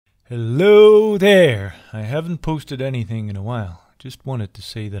Hello there! I haven't posted anything in a while. Just wanted to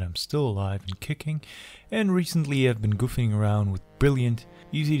say that I'm still alive and kicking, and recently I've been goofing around with brilliant,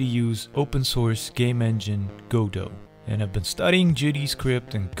 easy to use, open source game engine Godot. And I've been studying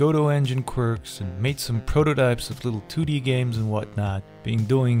GDScript and Godot engine quirks and made some prototypes of little 2D games and whatnot, been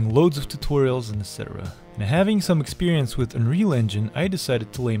doing loads of tutorials and etc. And having some experience with Unreal Engine, I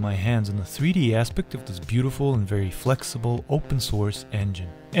decided to lay my hands on the 3D aspect of this beautiful and very flexible open source engine.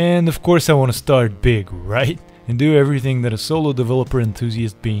 And of course I want to start big, right? And do everything that a solo developer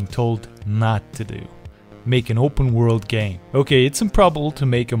enthusiast being told not to do. Make an open world game. Okay, it's improbable to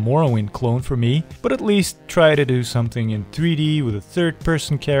make a Morrowind clone for me, but at least try to do something in 3D with a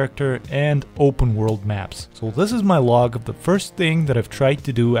third-person character and open world maps. So this is my log of the first thing that I've tried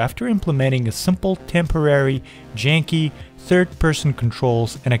to do after implementing a simple, temporary, janky, third-person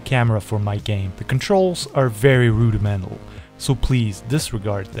controls and a camera for my game. The controls are very rudimental, so please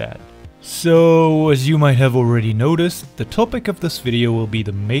disregard that. So, as you might have already noticed, the topic of this video will be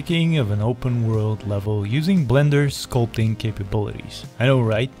the making of an open world level using Blender's sculpting capabilities. I know,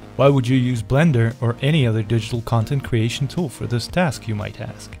 right? Why would you use Blender or any other digital content creation tool for this task, you might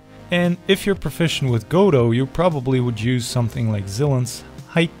ask? And if you're proficient with Godot, you probably would use something like Zillant's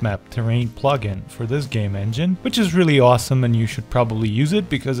height map terrain plugin for this game engine, which is really awesome and you should probably use it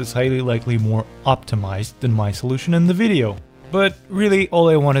because it's highly likely more optimized than my solution in the video. But really all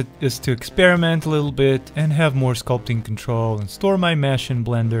I wanted is to experiment a little bit and have more sculpting control and store my mesh in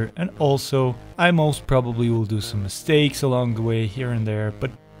Blender, and also I most probably will do some mistakes along the way here and there,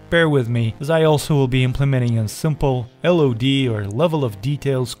 but bear with me as I also will be implementing a simple LOD or level of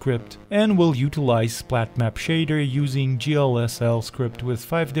detail script and will utilize Splatmap shader using GLSL script with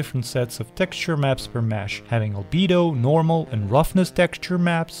 5 different sets of texture maps per mesh, having albedo, normal and roughness texture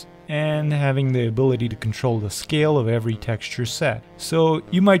maps, and having the ability to control the scale of every texture set. So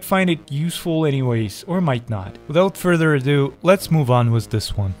you might find it useful anyways, or might not. Without further ado, let's move on with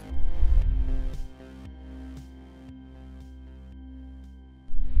this one.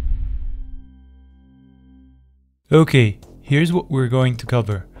 Okay, here's what we're going to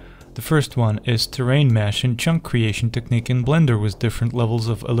cover. The first one is terrain mesh and chunk creation technique in Blender with different levels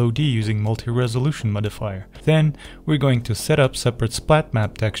of LOD using multi-resolution modifier. Then we're going to set up separate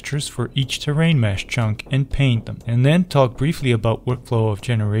Splatmap textures for each terrain mesh chunk and paint them. And then talk briefly about workflow of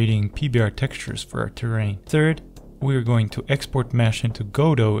generating PBR textures for our terrain. Third, we're going to export mesh into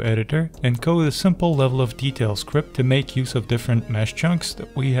Godot editor and code a simple level of detail script to make use of different mesh chunks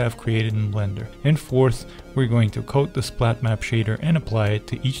that we have created in Blender. And fourth, we're going to code the Splatmap shader and apply it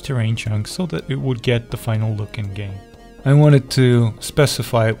to each terrain chunk so that it would get the final look in game. I wanted to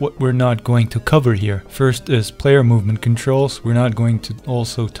specify what we're not going to cover here. First is player movement controls. We're not going to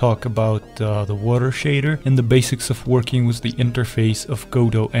also talk about the water shader and the basics of working with the interface of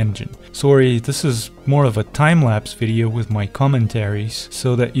Godot engine. Sorry, this is more of a time-lapse video with my commentaries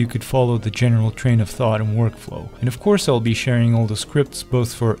so that you could follow the general train of thought and workflow. And of course I'll be sharing all the scripts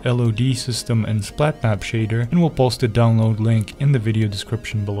both for LOD system and Splatmap shader, and we'll post a download link in the video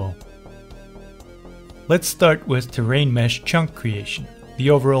description below. Let's start with terrain mesh chunk creation. The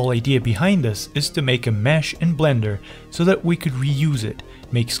overall idea behind this is to make a mesh in Blender so that we could reuse it,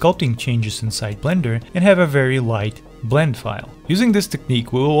 make sculpting changes inside Blender, and have a very light blend file. Using this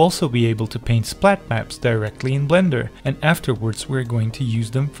technique we will also be able to paint splat maps directly in Blender, and afterwards we're going to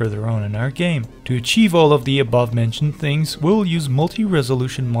use them further on in our game. To achieve all of the above mentioned things, we'll use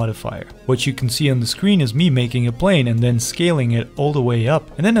multi-resolution modifier. What you can see on the screen is me making a plane and then scaling it all the way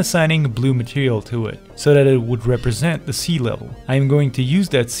up and then assigning a blue material to it so that it would represent the sea level. I am going to use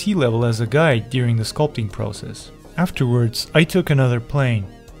that sea level as a guide during the sculpting process. Afterwards I took another plane.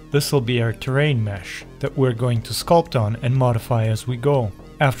 This will be our terrain mesh that we're going to sculpt on and modify as we go.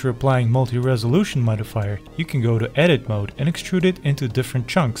 After applying multi-resolution modifier, you can go to edit mode and extrude it into different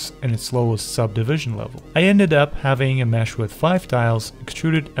chunks in its lowest subdivision level. I ended up having a mesh with 5 tiles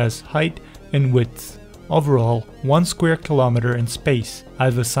extruded as height and width. Overall, 1 square kilometer in space.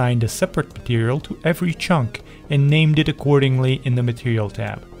 I've assigned a separate material to every chunk and named it accordingly in the material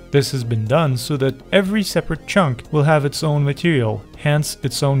tab. This has been done so that every separate chunk will have its own material, hence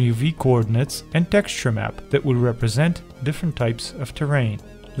its own UV coordinates and texture map that will represent different types of terrain.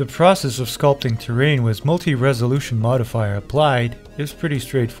 The process of sculpting terrain with multi-resolution modifier applied is pretty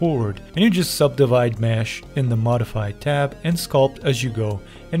straightforward, and you just subdivide mesh in the modified tab and sculpt as you go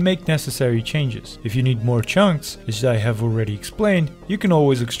and make necessary changes. If you need more chunks, as I have already explained, you can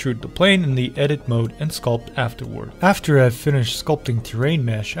always extrude the plane in the edit mode and sculpt afterward. After I've finished sculpting terrain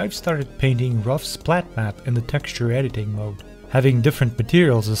mesh, I've started painting rough splat map in the texture editing mode. Having different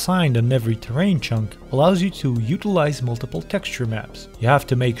materials assigned on every terrain chunk allows you to utilize multiple texture maps. You have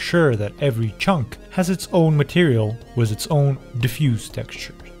to make sure that every chunk has its own material with its own diffuse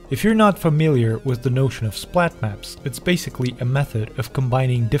texture. If you're not familiar with the notion of Splatmaps, it's basically a method of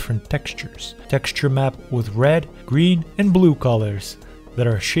combining different textures. Texture map with red, green and blue colors that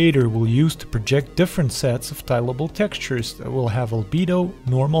our shader will use to project different sets of tileable textures that will have albedo,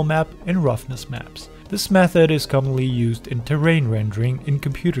 normal map and roughness maps. This method is commonly used in terrain rendering in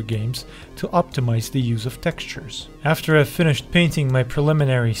computer games to optimize the use of textures. After I've finished painting my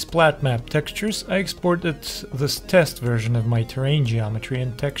preliminary Splatmap textures, I exported this test version of my terrain geometry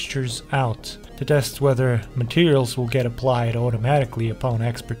and textures out to test whether materials will get applied automatically upon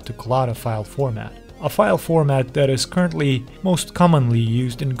export to Godot file format. A file format that is currently most commonly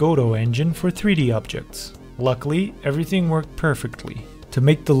used in Godot engine for 3D objects. Luckily, everything worked perfectly. To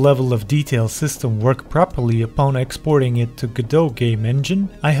make the level of detail system work properly upon exporting it to Godot game engine,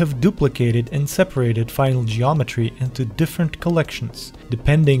 I have duplicated and separated final geometry into different collections,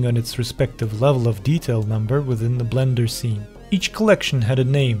 depending on its respective level of detail number within the Blender scene. Each collection had a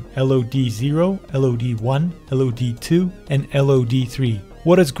name: LOD0, LOD1, LOD2, and LOD3.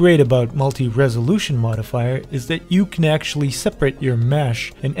 What is great about multi-resolution modifier is that you can actually separate your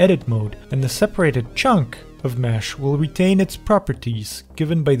mesh in edit mode, and the separated chunk of mesh will retain its properties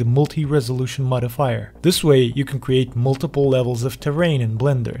given by the multi-resolution modifier. This way you can create multiple levels of terrain in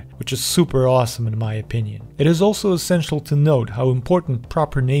Blender, which is super awesome in my opinion. It is also essential to note how important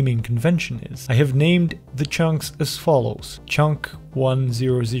proper naming convention is. I have named the chunks as follows: chunk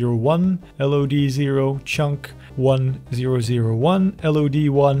 1001, LOD0, chunk 1001,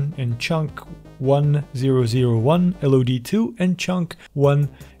 LOD1, and chunk 1001, LOD2, and chunk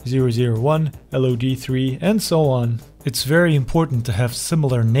 1001, LOD3, and so on. It's very important to have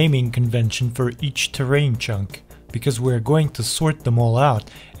similar naming convention for each terrain chunk, because we're going to sort them all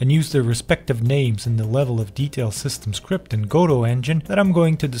out and use their respective names in the level of detail system script in Godot engine that I'm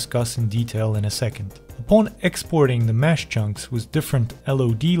going to discuss in detail in a second. Upon exporting the mesh chunks with different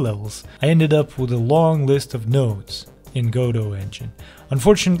LOD levels, I ended up with a long list of nodes in Godot engine.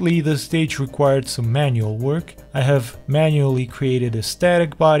 Unfortunately, this stage required some manual work. I have manually created a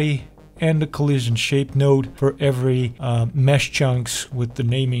static body and a collision shape node for every mesh chunks with the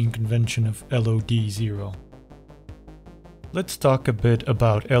naming convention of LOD0. Let's talk a bit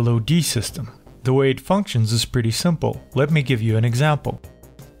about LOD system. The way it functions is pretty simple. Let me give you an example.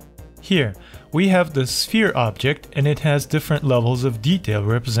 Here, we have the sphere object and it has different levels of detail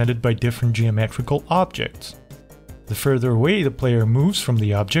represented by different geometrical objects. The further away the player moves from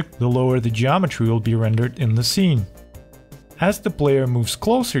the object, the lower the geometry will be rendered in the scene. As the player moves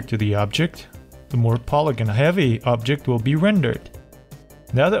closer to the object, the more polygon-heavy object will be rendered.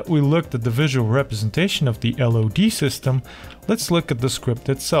 Now that we looked at the visual representation of the LOD system, let's look at the script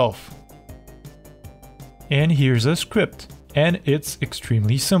itself. And here's a script. And it's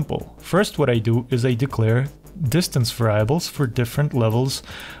extremely simple. First, what I do is I declare distance variables for different levels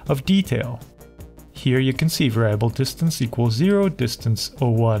of detail. Here you can see variable distance equals 0, distance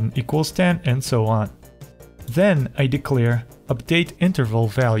 01 equals 10, and so on. Then I declare update interval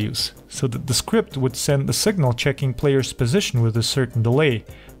values, so that the script would send the signal checking player's position with a certain delay.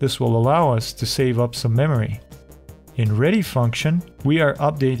 This will allow us to save up some memory. In ready function, we are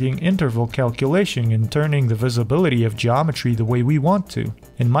updating interval calculation and turning the visibility of geometry the way we want to.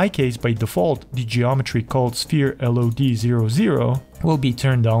 In my case, by default, the geometry called sphere LOD00 will be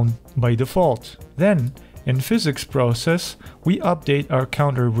turned on by default. Then, in physics process, we update our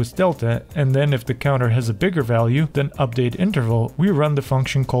counter with delta, and then if the counter has a bigger value than update interval, we run the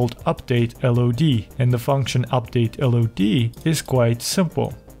function called update LOD, and the function update LOD is quite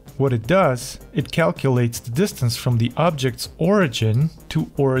simple. What it does, it calculates the distance from the object's origin to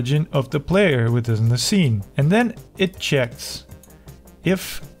origin of the player within the scene, and then it checks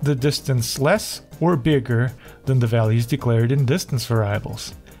if the distance less or bigger than the values declared in distance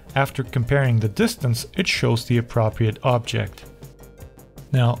variables. After comparing the distance, it shows the appropriate object.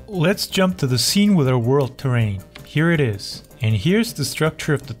 Now let's jump to the scene with our world terrain. Here it is, and here's the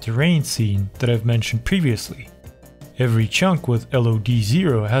structure of the terrain scene that I've mentioned previously. Every chunk with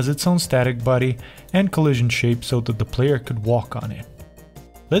LOD0 has its own static body and collision shape so that the player could walk on it.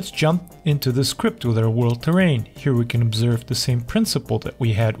 Let's jump into the script with our world terrain. Here we can observe the same principle that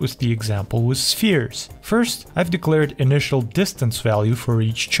we had with the example with spheres. First, I've declared initial distance value for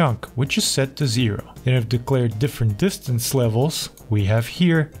each chunk, which is set to 0. Then I've declared different distance levels. We have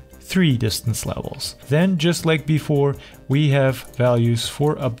here 3 distance levels. Then, just like before, we have values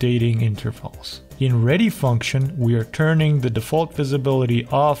for updating intervals. In ready function, we are turning the default visibility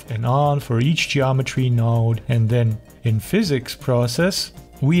off and on for each geometry node, and then in physics process,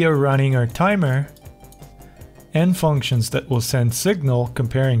 we are running our timer and functions that will send signal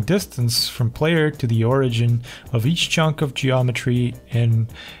comparing distance from player to the origin of each chunk of geometry,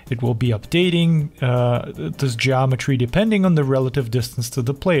 and it will be updating this geometry depending on the relative distance to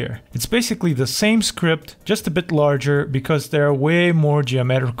the player. It's basically the same script, just a bit larger because there are way more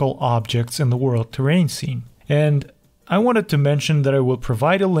geometrical objects in the world terrain scene. And I wanted to mention that I will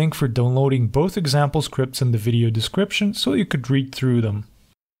provide a link for downloading both example scripts in the video description so you could read through them.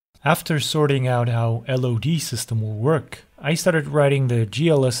 After sorting out how LOD system will work, I started writing the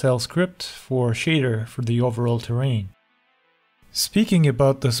GLSL script for shader for the overall terrain. Speaking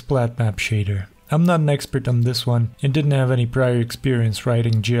about the Splatmap shader, I'm not an expert on this one and didn't have any prior experience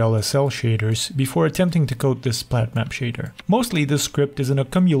writing GLSL shaders before attempting to code this Splatmap shader. Mostly this script is an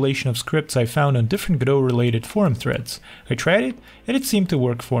accumulation of scripts I found on different Godot related forum threads. I tried it and it seemed to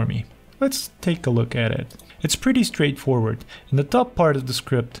work for me. Let's take a look at it. It's pretty straightforward. In the top part of the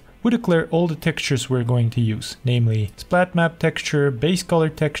script, we declare all the textures we're going to use, namely Splatmap texture, base color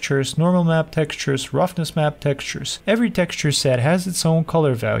textures, normal map textures, roughness map textures. Every texture set has its own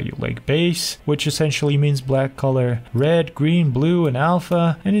color value, like base, which essentially means black color, red, green, blue, and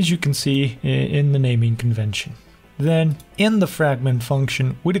alpha, and as you can see in the naming convention. Then, in the fragment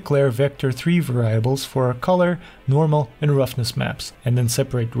function, we declare vector3 variables for our color, normal, and roughness maps, and then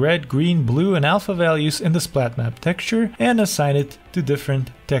separate red, green, blue, and alpha values in the Splatmap texture and assign it to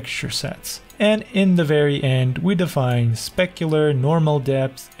different texture sets. And in the very end, we define specular, normal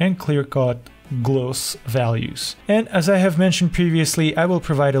depth, and clear-cut gloss values. And as I have mentioned previously, I will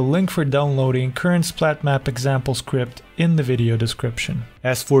provide a link for downloading current Splatmap example script in the video description.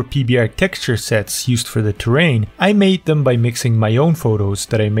 As for PBR texture sets used for the terrain, I made them by mixing my own photos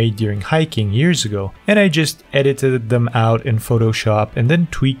that I made during hiking years ago, and I just edited them out in Photoshop and then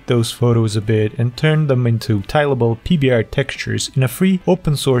tweaked those photos a bit and turned them into tileable PBR textures in a free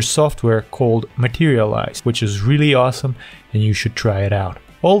open source software called Materialize, which is really awesome and you should try it out.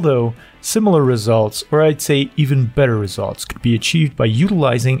 Although, similar results, or I'd say even better results, could be achieved by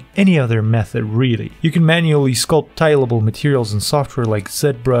utilizing any other method really. You can manually sculpt tileable materials in software like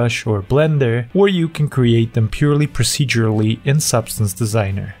ZBrush or Blender, or you can create them purely procedurally in Substance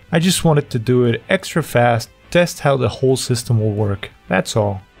Designer. I just wanted to do it extra fast, test how the whole system will work, that's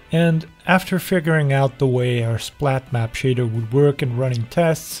all. And after figuring out the way our Splatmap shader would work and running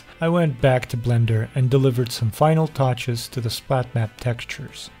tests, I went back to Blender and delivered some final touches to the Splatmap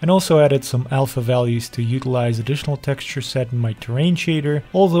textures, and also added some alpha values to utilize additional texture set in my terrain shader,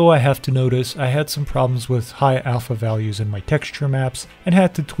 although I have to notice I had some problems with high alpha values in my texture maps and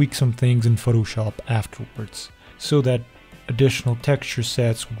had to tweak some things in Photoshop afterwards, so that additional texture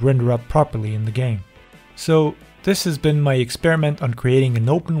sets would render up properly in the game. So this has been my experiment on creating an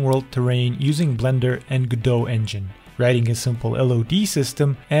open world terrain using Blender and Godot engine, writing a simple LOD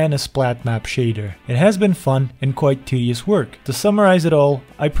system and a Splatmap shader. It has been fun and quite tedious work. To summarize it all,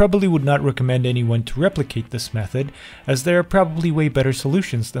 I probably would not recommend anyone to replicate this method, as there are probably way better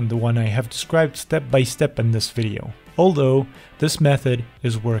solutions than the one I have described step by step in this video. Although, this method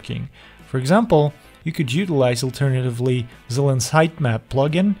is working. For example, you could utilize alternatively Zillon's Heightmap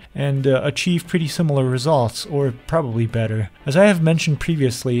plugin and achieve pretty similar results, or probably better. As I have mentioned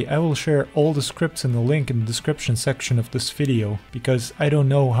previously, I will share all the scripts in the link in the description section of this video, because I don't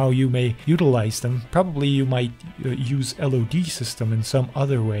know how you may utilize them. Probably you might use LOD system in some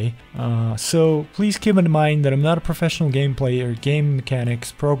other way. So please keep in mind that I'm not a professional gameplay or game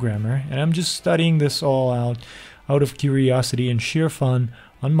mechanics programmer, and I'm just studying this all out of curiosity and sheer fun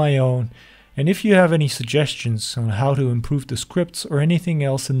on my own. And if you have any suggestions on how to improve the scripts or anything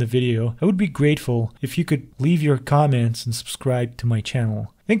else in the video, I would be grateful if you could leave your comments and subscribe to my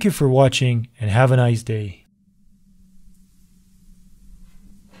channel. Thank you for watching and have a nice day.